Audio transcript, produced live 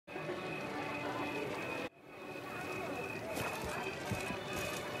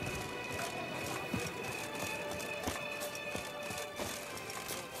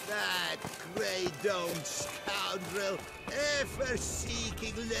Don't, scoundrel, ever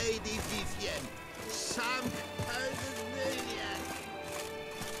seeking Lady Vivienne. Some kind of maniac.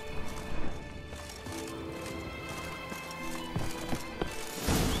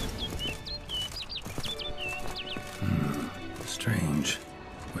 Strange.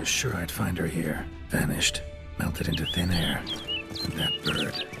 Was sure I'd find her here. Vanished. Melted into thin air. And that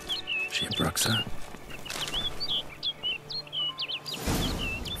bird. She a Bruxa?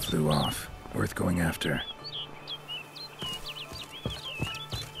 Flew off. Worth going after.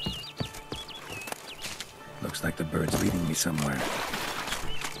 Looks like the bird's leading me somewhere.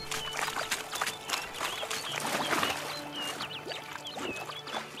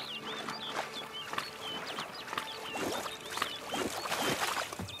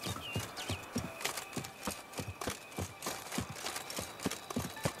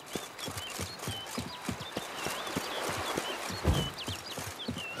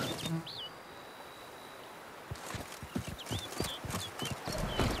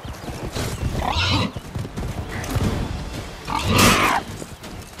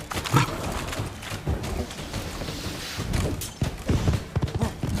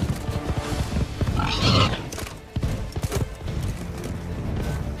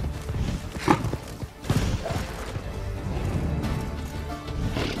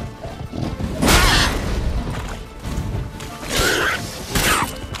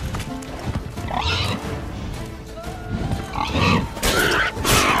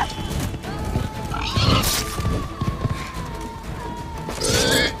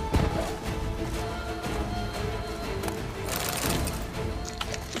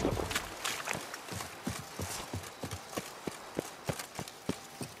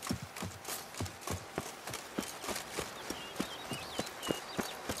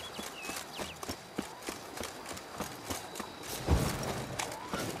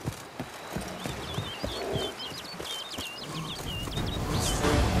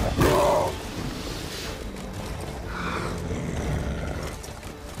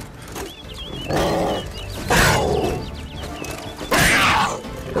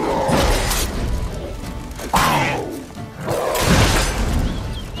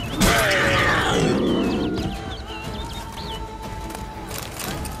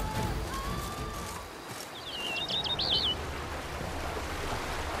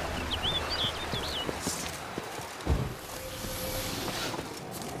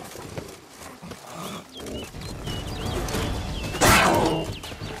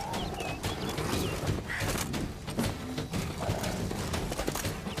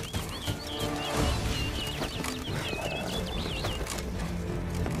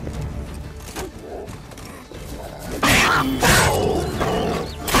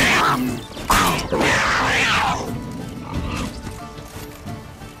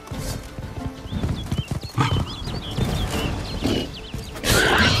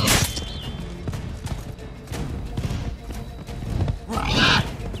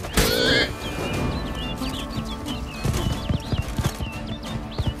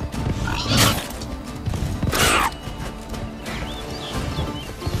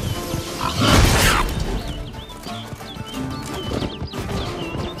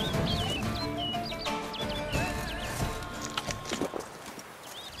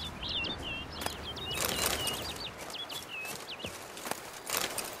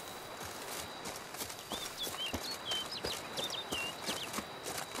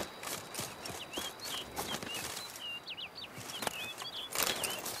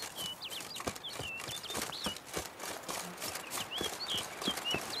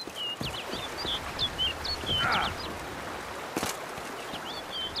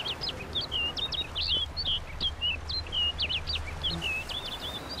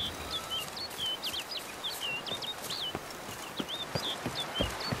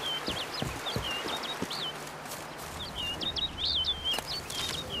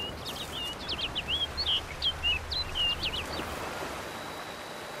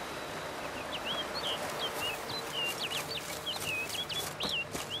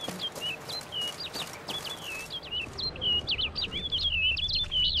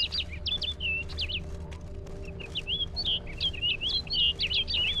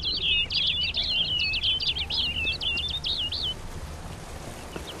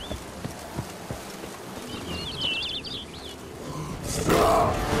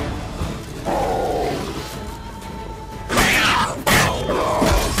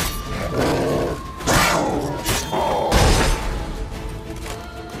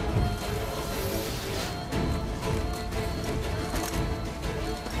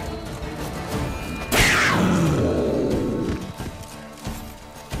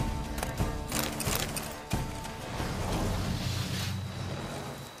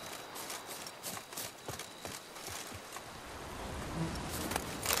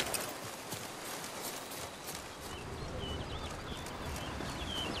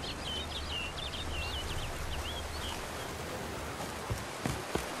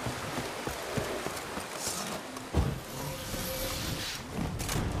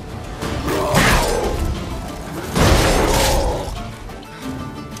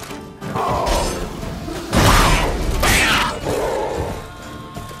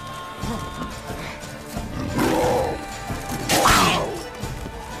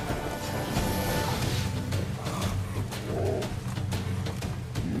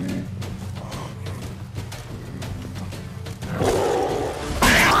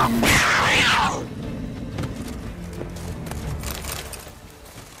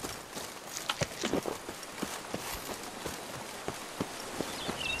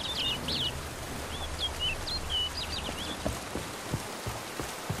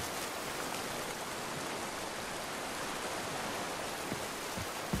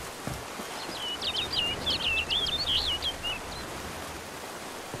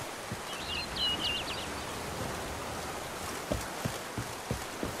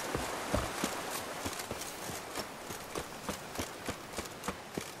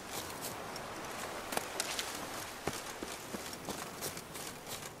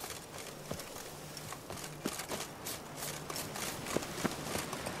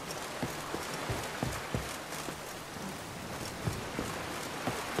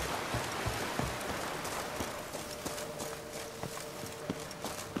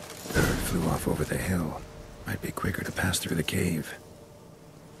 off over the hill. Might be quicker to pass through the cave.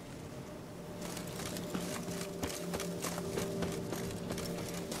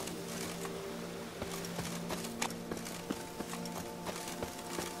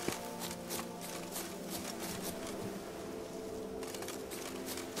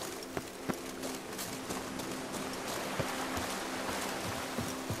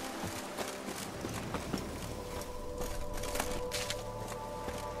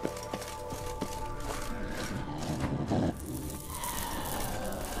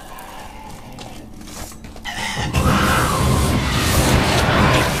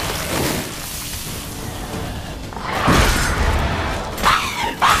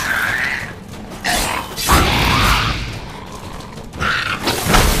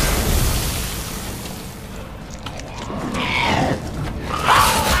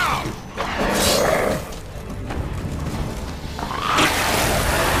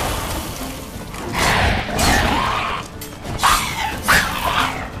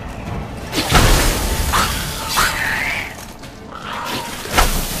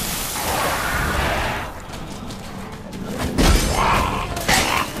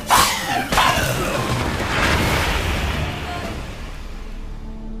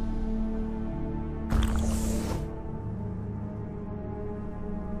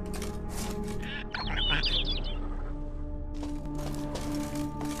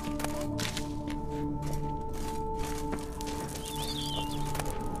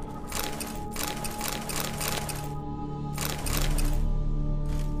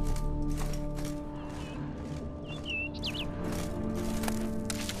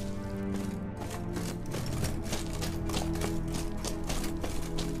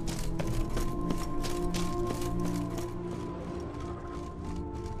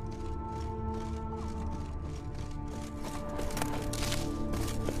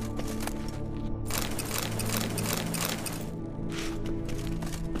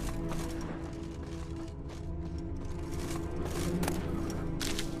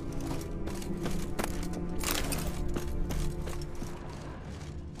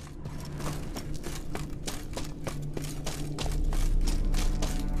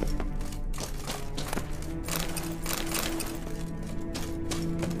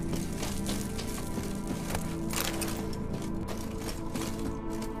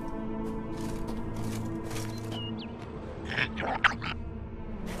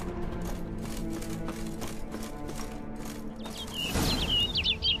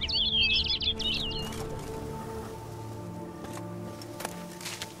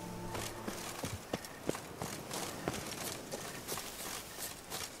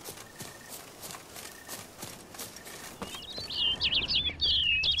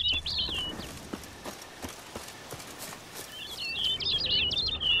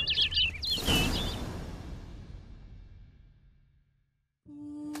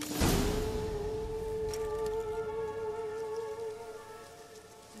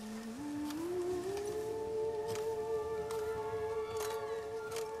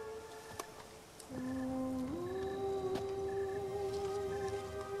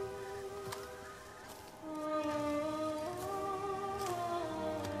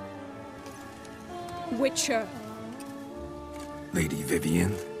 Witcher. Lady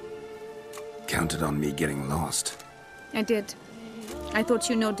Vivienne? Counted on me getting lost. I did. I thought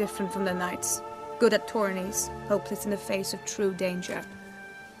you no different from the knights. Good at tourneys, hopeless in the face of true danger.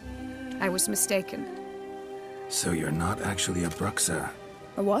 I was mistaken. So you're not actually a Bruxa?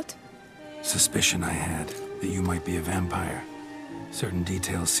 A what? Suspicion I had, that you might be a vampire. Certain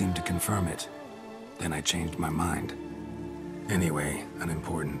details seemed to confirm it. Then I changed my mind. Anyway,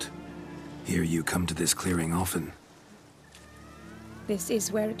 unimportant. Hear you come to this clearing often. This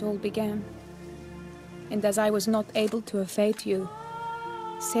is where it all began. And as I was not able to evade you,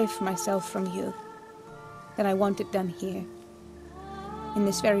 save myself from you, then I want it done here. In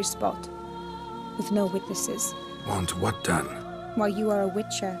this very spot. With no witnesses. Want what done? Why, you are a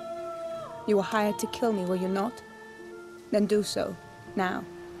witcher. You were hired to kill me, were you not? Then do so, now.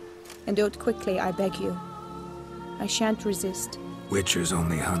 And do it quickly, I beg you. I shan't resist. Witchers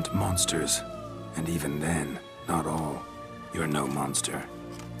only hunt monsters. And even then, not all. You're no monster.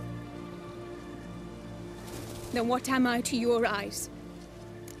 Then what am I to your eyes?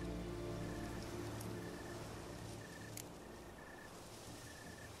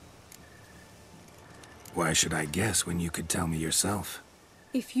 Why should I guess when you could tell me yourself?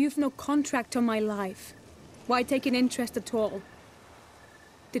 If you've no contract on my life, why take an interest at all?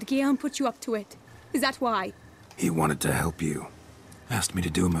 Did Guillaume put you up to it? Is that why? He wanted to help you. Asked me to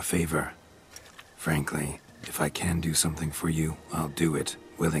do him a favor. Frankly, if I can do something for you, I'll do it,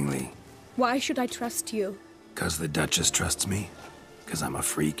 willingly. Why should I trust you? 'Cause the Duchess trusts me? 'Cause I'm a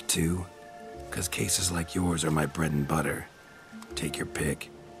freak, too? 'Cause cases like yours are my bread and butter? Take your pick.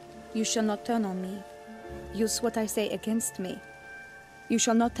 You shall not turn on me. Use what I say against me. You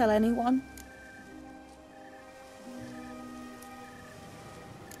shall not tell anyone?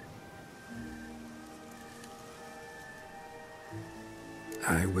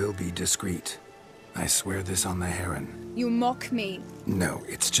 I will be discreet. I swear this on the Heron. You mock me. No,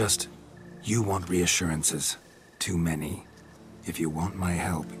 it's just... You want reassurances. Too many. If you want my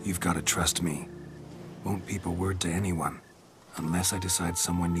help, you've got to trust me. Won't peep a word to anyone. Unless I decide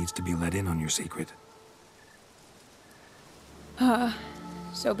someone needs to be let in on your secret.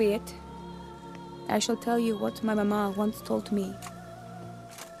 So be it. I shall tell you what my mama once told me.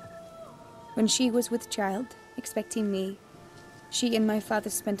 When she was with child, expecting me, she and my father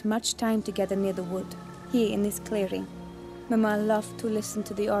spent much time together near the wood, here in this clearing. Mama loved to listen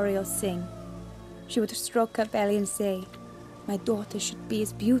to the orioles sing. She would stroke her belly and say, "My daughter should be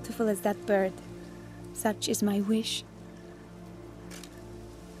as beautiful as that bird. Such is my wish."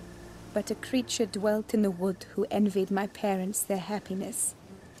 But a creature dwelt in the wood who envied my parents their happiness.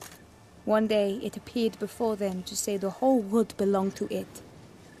 One day it appeared before them to say the whole wood belonged to it,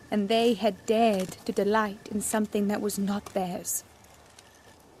 and they had dared to delight in something that was not theirs.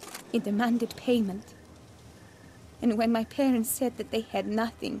 It demanded payment, and when my parents said that they had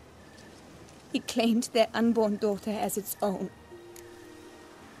nothing, it claimed their unborn daughter as its own.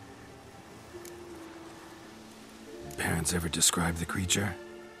 Parents ever describe the creature?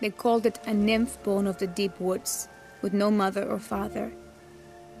 They called it a nymph born of the deep woods, with no mother or father.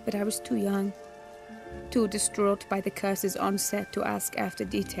 But I was too young, too distraught by the curse's onset to ask after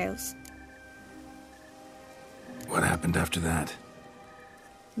details. What happened after that?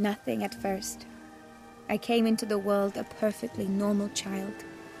 Nothing at first. I came into the world a perfectly normal child,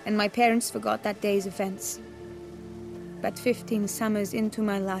 and my parents forgot that day's events. But 15 summers into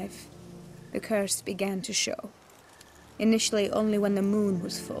my life, the curse began to show. Initially only when the moon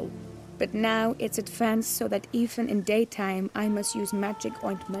was full, but now it's advanced so that even in daytime I must use magic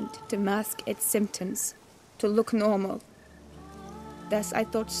ointment to mask its symptoms, to look normal. Thus I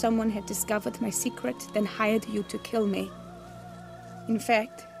thought someone had discovered my secret, then hired you to kill me. In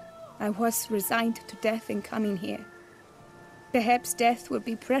fact, I was resigned to death in coming here. Perhaps death would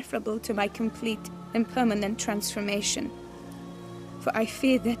be preferable to my complete and permanent transformation, for I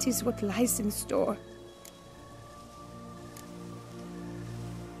fear that is what lies in store.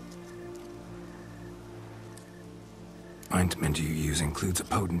 Ointment you use includes a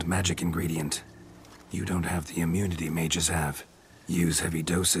potent magic ingredient. You don't have the immunity mages have. Use heavy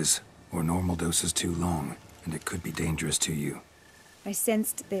doses, or normal doses too long, and it could be dangerous to you. I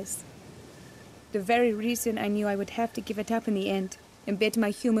sensed this. The very reason I knew I would have to give it up in the end, and bid my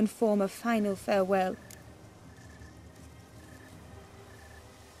human form a final farewell.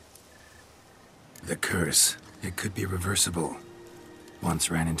 The curse. It could be reversible.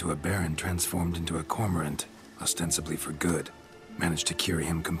 Once ran into a baron transformed into a cormorant, ostensibly for good. Managed to cure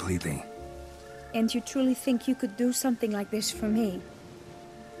him completely. And you truly think you could do something like this for me?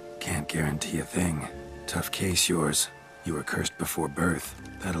 Can't guarantee a thing. Tough case, yours. You were cursed before birth.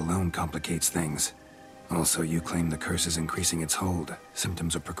 That alone complicates things. Also, you claim the curse is increasing its hold.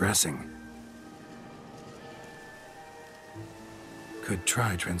 Symptoms are progressing. Could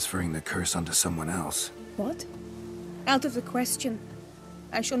try transferring the curse onto someone else. What? Out of the question.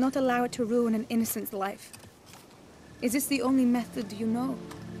 I shall not allow it to ruin an innocent's life. Is this the only method you know?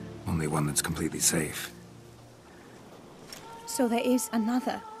 Only one that's completely safe. So there is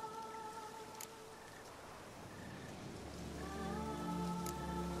another.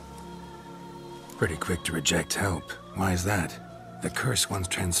 Pretty quick to reject help. Why is that? The curse once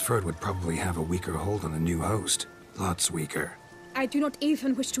transferred would probably have a weaker hold on the new host. Lots weaker. I do not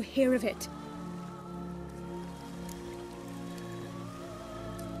even wish to hear of it.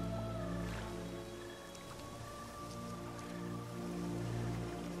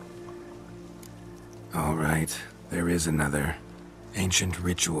 All right, there is another. Ancient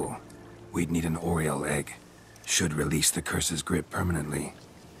ritual. We'd need an Oriole egg. Should release the curse's grip permanently.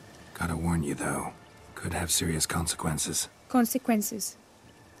 Gotta warn you, though. Could have serious consequences. Consequences?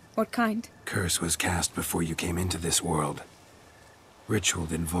 What kind? Curse was cast before you came into this world.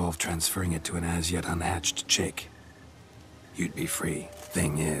 Ritual involved transferring it to an as-yet unhatched chick. You'd be free.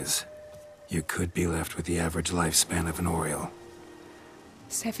 Thing is, you could be left with the average lifespan of an Oriole.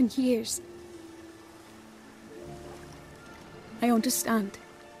 7 years. I understand.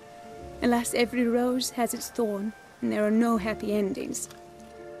 Alas, every rose has its thorn, and there are no happy endings.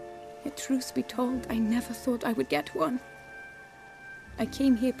 Yet truth be told, I never thought I would get one. I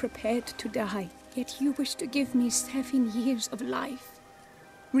came here prepared to die, yet you wish to give me 7 years of life.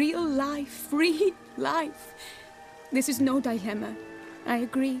 Real life, free life. This is no dilemma. I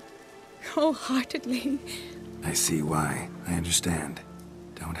agree, wholeheartedly. I see why. I understand.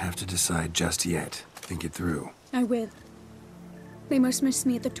 Don't have to decide just yet. Think it through. I will. They must miss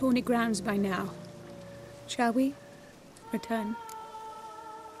me at the Tawny grounds by now. Shall we return?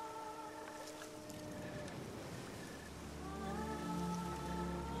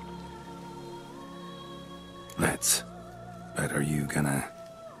 Let's. But are you gonna...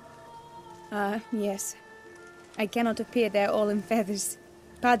 Yes. I cannot appear there all in feathers.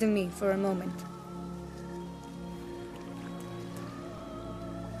 Pardon me for a moment.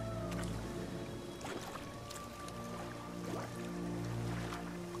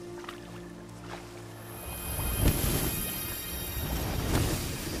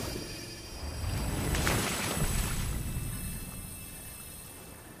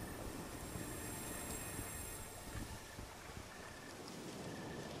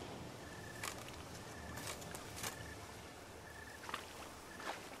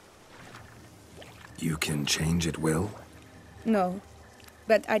 You can change at will? No,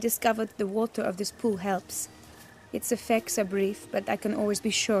 but I discovered the water of this pool helps. Its effects are brief, but I can always be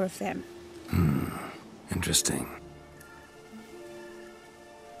sure of them. Interesting.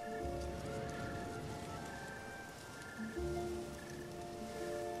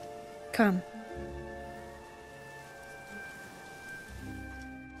 Come.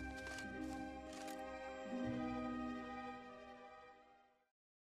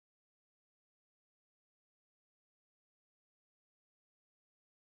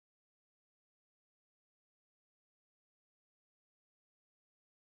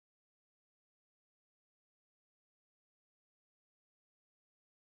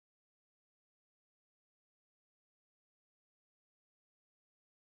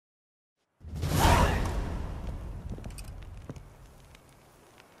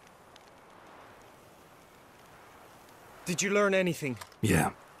 Did you learn anything?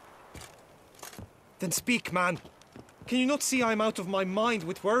 Yeah. Then speak, man. Can you not see I'm out of my mind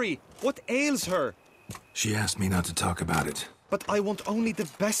with worry? What ails her? She asked me not to talk about it. But I want only the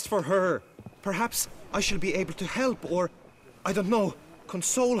best for her. Perhaps I shall be able to help or, I don't know,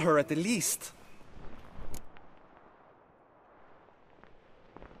 console her at the least.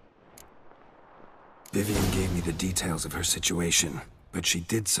 Vivian gave me the details of her situation, but she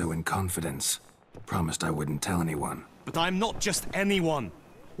did so in confidence. Promised I wouldn't tell anyone. But I'm not just anyone.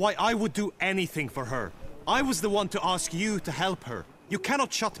 Why, I would do anything for her. I was the one to ask you to help her. You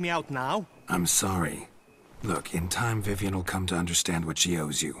cannot shut me out now. I'm sorry. Look, in time Vivian will come to understand what she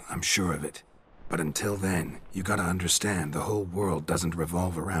owes you. I'm sure of it. But until then, you gotta understand the whole world doesn't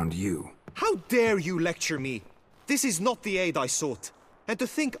revolve around you. How dare you lecture me? This is not the aid I sought. And to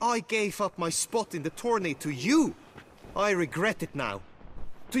think I gave up my spot in the tourney to you. I regret it now.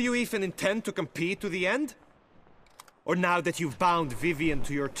 Do you even intend to compete to the end? Or now that you've bound Vivian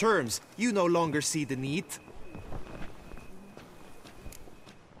to your terms, you no longer see the need?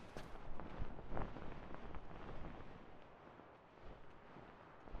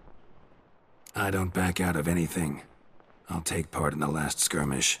 I don't back out of anything. I'll take part in the last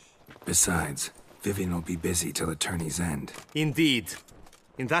skirmish. Besides, Vivian will be busy till the tourney's end. Indeed.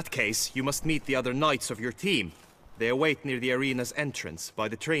 In that case, you must meet the other knights of your team. They await near the arena's entrance, by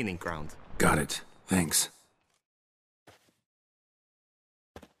the training ground. Got it. Thanks.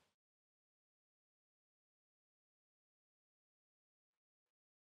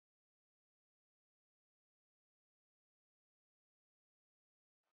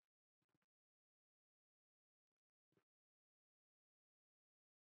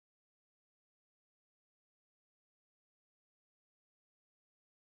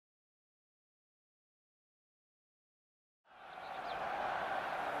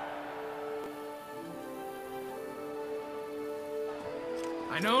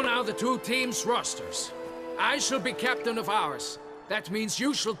 I know now the two teams' rosters. I shall be captain of ours. That means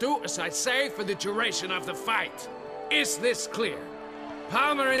you shall do as I say for the duration of the fight. Is this clear?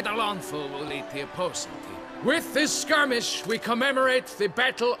 Palmer and Alonful will lead the opposing team. With this skirmish, we commemorate the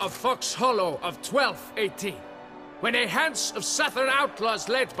Battle of Fox Hollow of 1218, when a Hans of Southern outlaws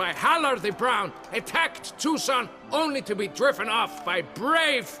led by Halar the Brown attacked Tucson only to be driven off by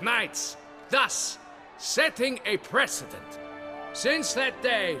brave knights, thus setting a precedent. Since that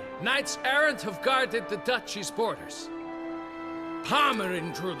day, knights errant have guarded the duchy's borders.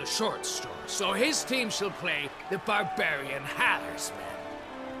 Palmerin drew the short straw, so his team shall play the barbarian Haller's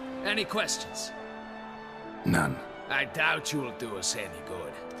men. Any questions? None. I doubt you'll do us any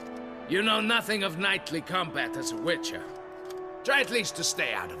good. You know nothing of knightly combat as a witcher. Try at least to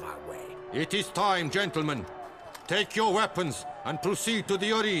stay out of our way. It is time, gentlemen. Take your weapons and proceed to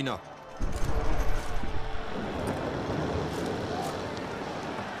the arena.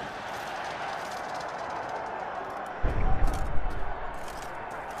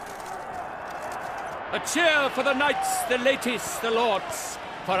 A cheer for the knights, the ladies, the lords.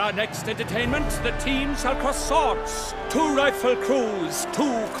 For our next entertainment, the teams shall cross swords. 2 rifle crews,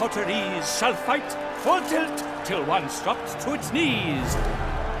 2 coteries shall fight full tilt till one's dropped to its knees.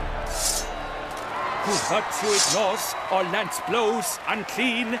 Who virtue ignores or lance blows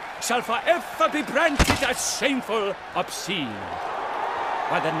unclean shall forever be branded as shameful, obscene.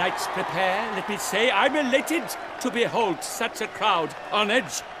 While the knights prepare, let me say I'm elated to behold such a crowd on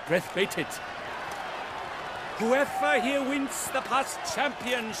edge, breath-baited. Whoever here wins the past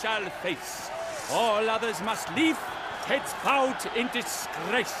champion shall face. All others must leave, heads bowed in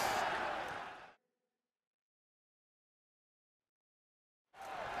disgrace.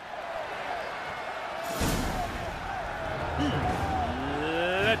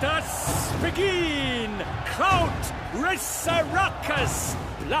 Let us begin! Crowd, race a ruckus!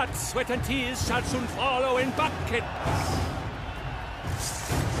 Blood, sweat and tears shall soon follow in buckets.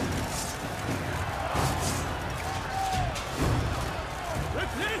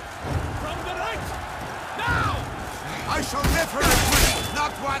 I shall never retreat,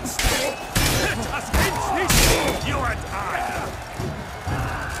 not one step! Let us end this! You and I!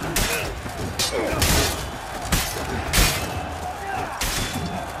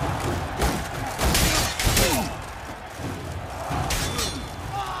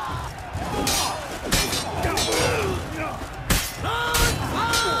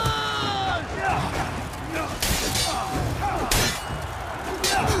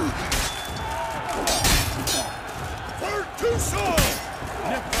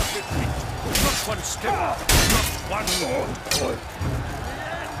 One step, not one more.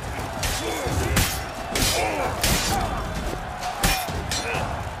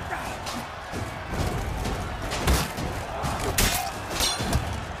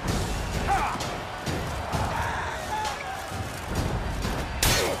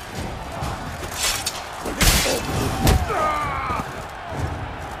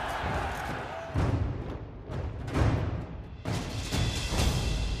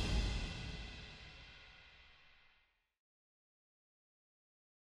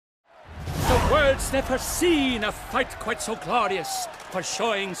 World's never seen a fight quite so glorious. For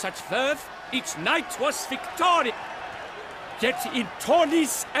showing such verve, each knight was victorious. Yet in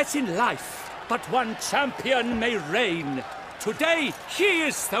tourneys as in life, but one champion may reign. Today he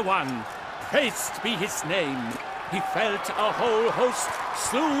is the one, praised be his name. He felt a whole host,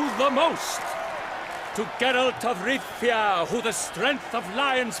 slew the most. To Geralt of Rivia, who the strength of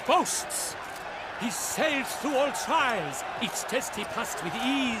lions boasts. He sailed through all trials, each test he passed with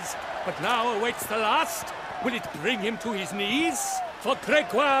ease. But now awaits the last. Will it bring him to his knees? For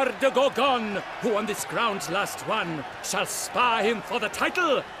Gregoire de Gorgon, who on this ground's last won, shall spar him for the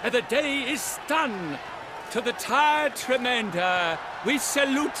title, and the day is done. To the tired remainder, we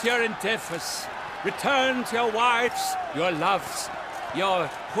salute your endeavors. Return to your wives, your loves, your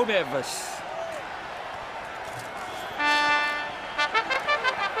whomevers.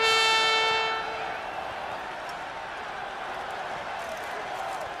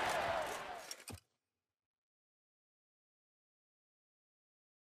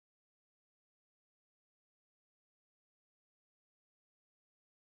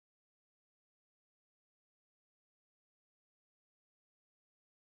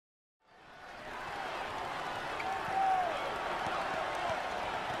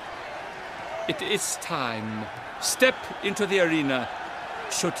 It is time. Step into the arena.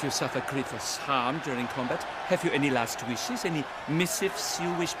 Should you suffer grievous harm during combat, have you any last wishes? Any missives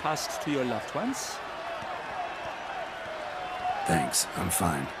you wish passed to your loved ones? Thanks, I'm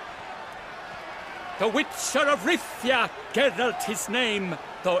fine. The Witcher of Rivia, Geralt his name.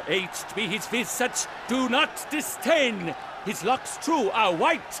 Though aged be his visage, do not disdain. His locks true are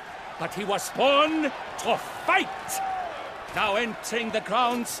white, but he was born to fight. Now entering the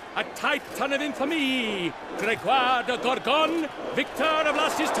grounds, a titan of infamy, Gregoire de Gorgon, victor of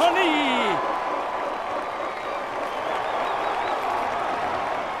last his tourney.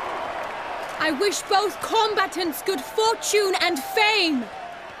 I wish both combatants good fortune and fame.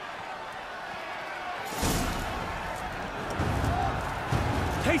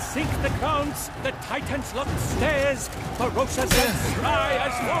 They sink the grounds, the titans locked stairs, ferocious and spry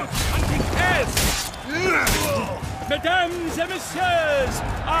as wolves hunting hares. Mesdames et messieurs,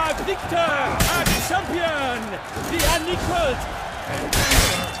 our victor, our champion, the unequaled.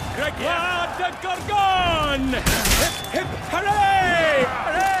 Gregoire de Gorgon! Hip, hip, hooray!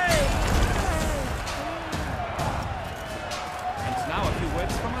 Hooray! And now a few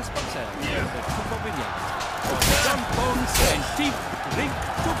words from our sponsor, the Tupo Vineyards. For strong bones and deep, drink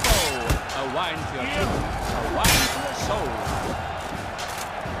Tupo. A wine for your drink, a wine for your soul.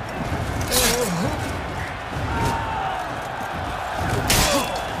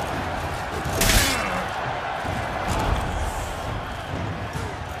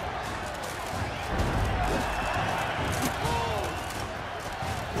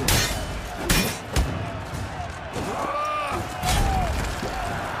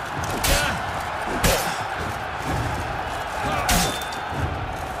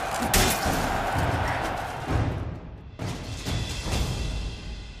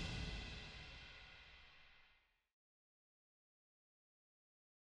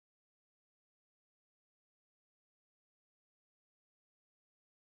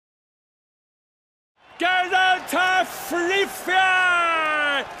 Gather to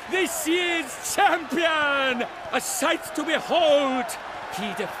Frifia! This year's champion! A sight to behold!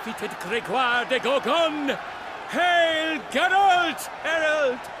 He defeated Gregoire de Gorgon! Hail, Geralt!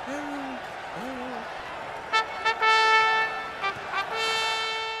 Herald! Herald! Herald!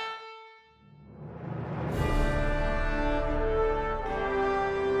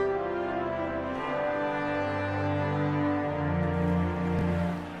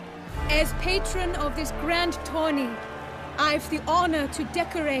 As patron of this grand tourney, I've the honor to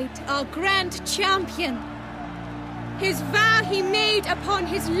decorate our grand champion. His vow he made upon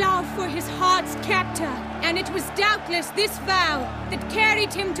his love for his heart's captor, and it was doubtless this vow that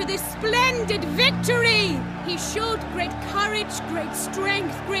carried him to this splendid victory. He showed great courage, great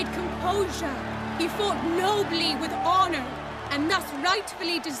strength, great composure. He fought nobly with honor, and thus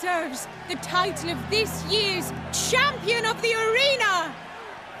rightfully deserves the title of this year's Champion of the Arena!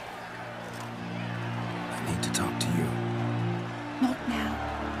 I need to talk to you. Not now.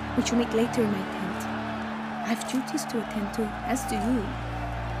 We shall meet later in my tent. I've duties to attend to, as do you.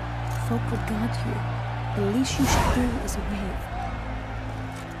 Folk will guard you. The least you should do is wave.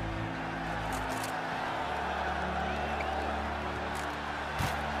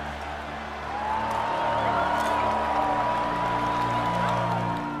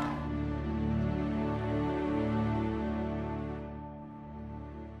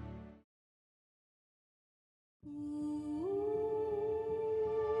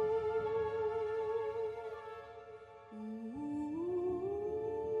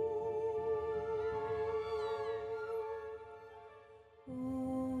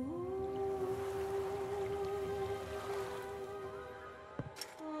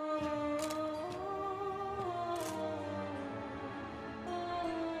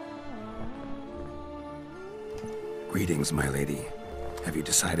 Greetings, my lady. Have you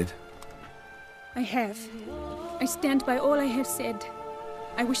decided? I have. I stand by all I have said.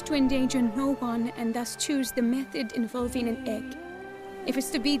 I wish to endanger no one, and thus choose the method involving an egg. If it's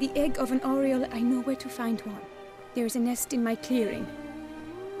to be the egg of an oriole, I know where to find one. There is a nest in my clearing.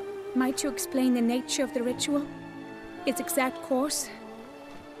 Might you explain the nature of the ritual? Its exact course?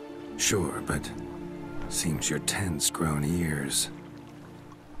 Sure, but seems your tent's grown ears.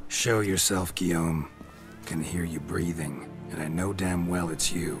 Show yourself, Guillaume. Can hear you breathing, and I know damn well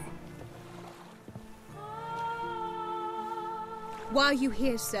it's you. Why are you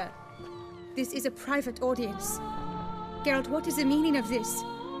here, sir? This is a private audience. Geralt, what is the meaning of this?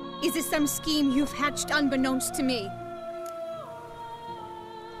 Is this some scheme you've hatched unbeknownst to me?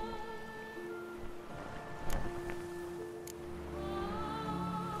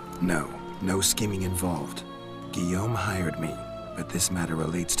 No scheming involved. Guillaume hired me, but this matter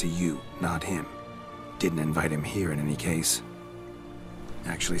relates to you, not him. Didn't invite him here in any case.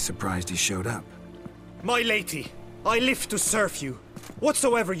 Actually surprised he showed up. My lady, I live to serve you.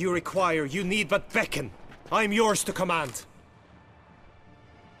 Whatsoever you require, you need but beckon. I am yours to command.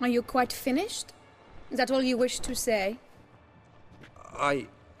 Are you quite finished? Is that all you wish to say? I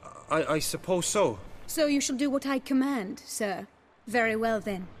suppose so. So you shall do what I command, sir. Very well,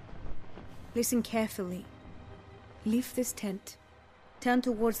 then. Listen carefully. Leave this tent, turn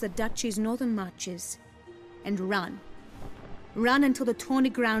towards the duchy's northern marches, and run. Run until the tourney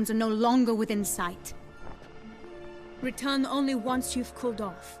grounds are no longer within sight. Return only once you've cooled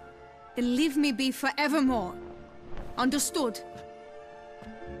off. Then leave me be forevermore. Understood?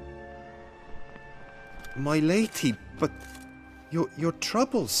 My lady, but your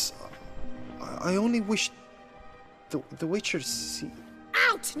troubles. I only wish the Witchers see.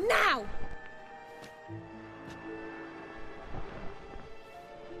 Out now!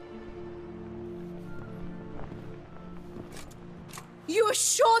 You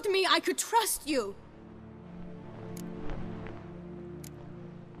assured me I could trust you!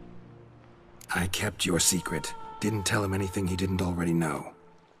 I kept your secret. Didn't tell him anything he didn't already know.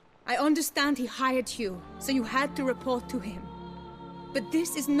 I understand he hired you, so you had to report to him. But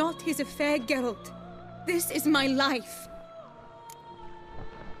this is not his affair, Geralt. This is my life.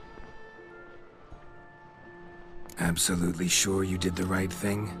 Absolutely sure you did the right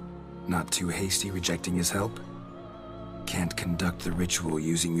thing? Not too hasty rejecting his help? Can't conduct the ritual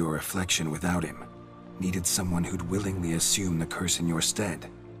using your reflection without him. Needed someone who'd willingly assume the curse in your stead.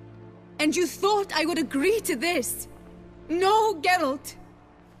 And you thought I would agree to this? No, Geralt!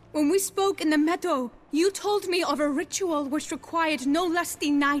 When we spoke in the meadow, you told me of a ritual which required no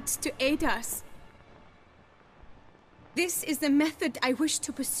lusty knights to aid us. This is the method I wish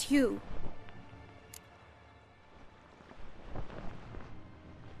to pursue.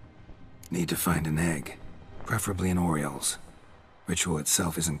 Need to find an egg, preferably an Oriole's. Ritual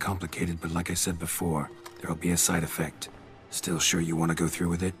itself isn't complicated, but like I said before, there'll be a side effect. Still sure you want to go through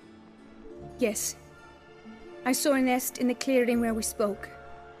with it? Yes. I saw a nest in the clearing where we spoke.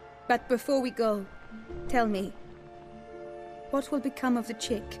 But before we go, tell me, what will become of the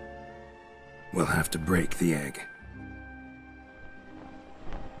chick? We'll have to break the egg.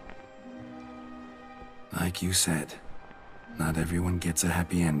 Like you said, not everyone gets a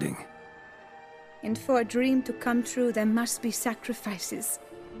happy ending. And for a dream to come true, there must be sacrifices.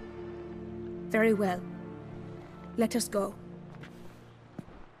 Very well. Let us go.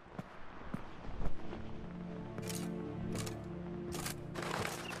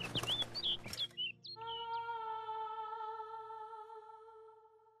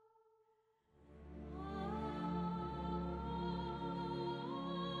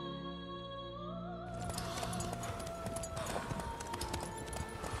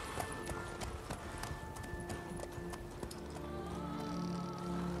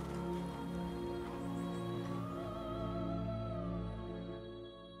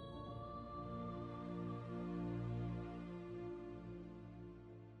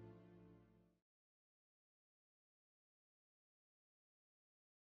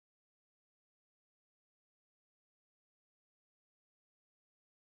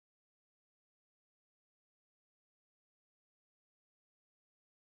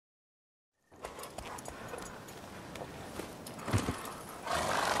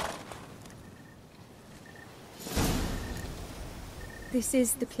 This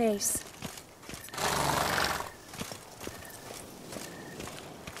is the place.